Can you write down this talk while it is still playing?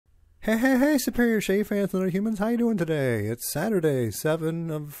Hey, hey, hey, Superior Shave fans and other humans, how you doing today? It's Saturday,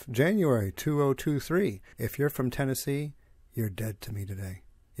 7 of January, 2023. If you're from Tennessee, you're dead to me today.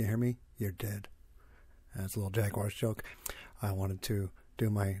 You hear me? You're dead. That's a little Jaguars joke. I wanted to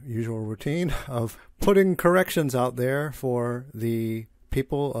do my usual routine of putting corrections out there for the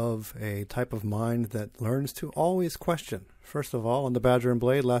people of a type of mind that learns to always question. First of all, on the Badger and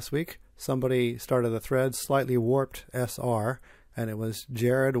Blade last week, somebody started a thread, slightly warped SR, and it was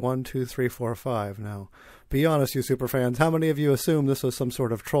Jared12345. Now, be honest, you superfans, how many of you assume this was some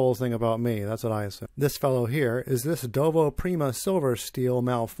sort of troll thing about me? That's what I assume. This fellow here, is this Dovo Prima Silver Steel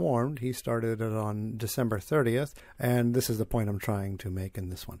malformed? He started it on December 30th, and this is the point I'm trying to make in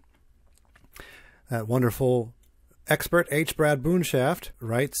this one. That wonderful expert H. Brad Boonshaft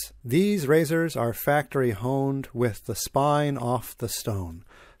writes, "These razors are factory honed with the spine off the stone.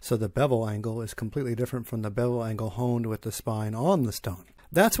 So the bevel angle is completely different from the bevel angle honed with the spine on the stone."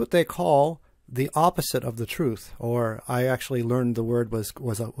 That's what they call the opposite of the truth, or I actually learned the word was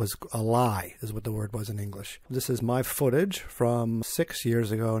a lie, is what the word was in English. This is my footage from 6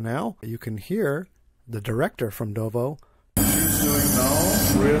 years ago now. You can hear the director from Dovo. She's doing now,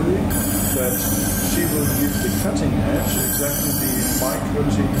 really, that she will give the cutting edge exactly the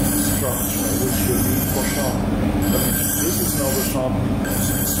microtic structure which you need for sharpening. I mean, this is now the sharpening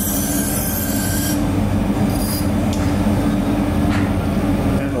process.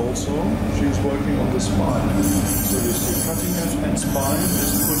 And also, she's working on the spine. So you see cutting edge and spine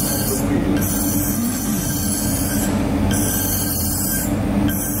is put on the wheel.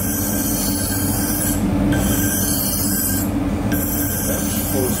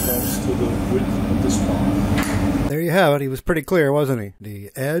 Corresponds to the width of the spine. There you have it. He was pretty clear, wasn't he? The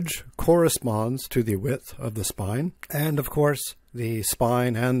edge corresponds to the width of the spine. And of course, the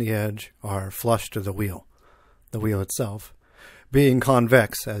spine and the edge are flush to the wheel itself being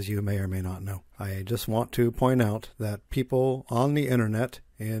convex, as you may or may not know. I just want to point out that people on the internet,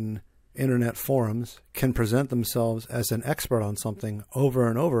 in internet forums, can present themselves as an expert on something over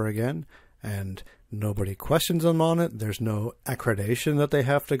and over again, and nobody questions them on it. There's no accreditation that they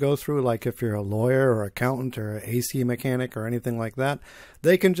have to go through, like if you're a lawyer or accountant or an AC mechanic or anything like that.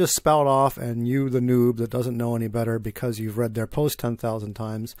 They can just spout off, and you, the noob that doesn't know any better because you've read their post 10,000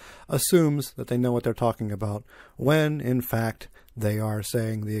 times, assumes that they know what they're talking about, when, in fact, they are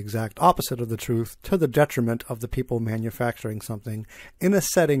saying the exact opposite of the truth, to the detriment of the people manufacturing something in a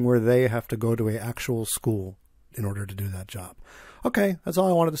setting where they have to go to an actual school in order to do that job. Okay, that's all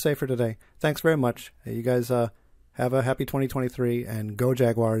I wanted to say for today. Thanks very much. You guys have a happy 2023, and go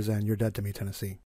Jaguars, and you're dead to me, Tennessee.